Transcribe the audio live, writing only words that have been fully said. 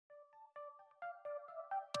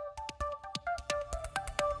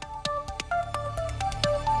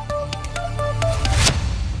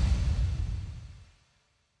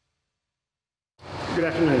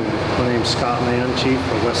Good afternoon. My name is Scott Mann, Chief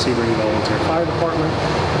of West Sebring Volunteer Fire Department.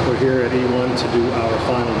 We're here at E-ONE to do our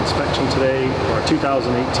final inspection today for our 2018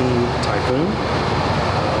 Typhoon.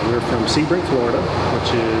 We're from Sebring, Florida, which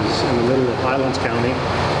is in the middle of Highlands County.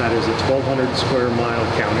 That is a 1,200 square mile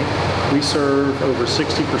county. We serve over 60%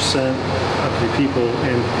 of the people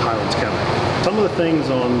in Highlands County. Some of the things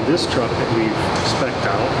on this truck that we've spec'd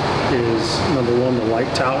out is, number one, the light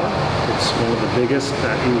tower. It's one of the biggest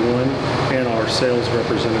that E-ONE and our sales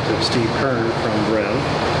representative, Steve Kern from Rev,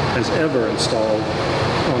 has ever installed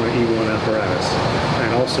on an E-ONE apparatus.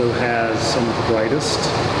 And also has some of the brightest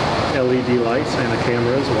LED lights and a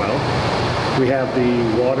camera as well. We have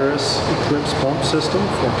the waterless Eclipse pump system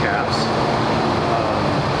for calves.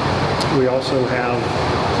 We also have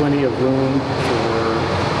plenty of room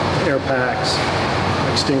for air packs,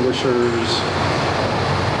 extinguishers,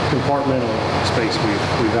 compartmental space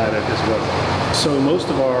we've added as well. So most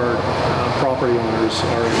of our property owners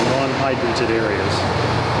are in non-hydranted areas,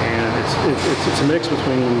 and it's a mix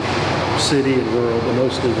between city and rural, but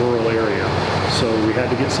mostly rural area. So we had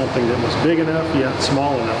to get something that was big enough yet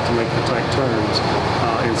small enough to make the tight turns.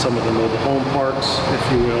 In some of the mobile home parks,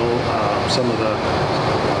 if you will, some of the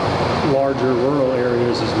larger rural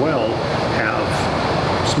areas as well have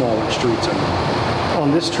smaller streets in them.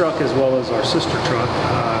 On this truck, as well as our sister truck,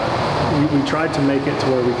 we tried to make it to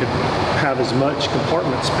where we could have as much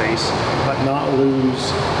compartment space but not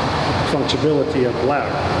lose functionality of the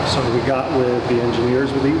ladder. So we got with the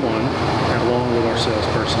engineers with E-ONE, and along with our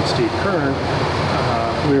salesperson Steve Kern,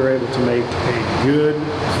 we were able to make a good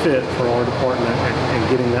fit for our department and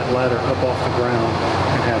getting that ladder up off the ground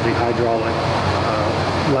and have the hydraulic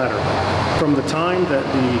ladder. From the time that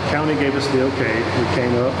the county gave us the okay, we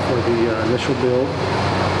came up for the initial build.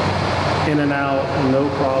 In and out, no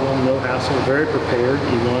problem, no hassle, very prepared.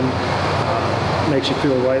 E-ONE makes you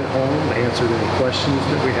feel right at home. They answered any questions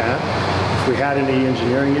that we had. If we had any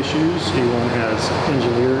engineering issues, E-ONE has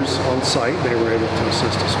engineers on site they were able to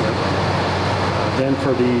assist us with. Then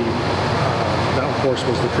for the, that of course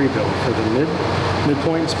was the pre-build. For the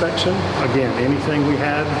midpoint inspection, again, anything we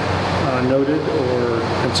had noted or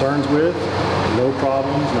concerns with, no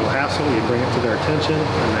problems, no hassle. You bring it to their attention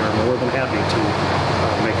and they're more than happy to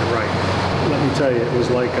make it right. Let me tell you, it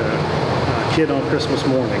was like a kid on Christmas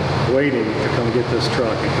morning waiting to come get this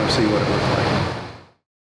truck and come see what it looked like.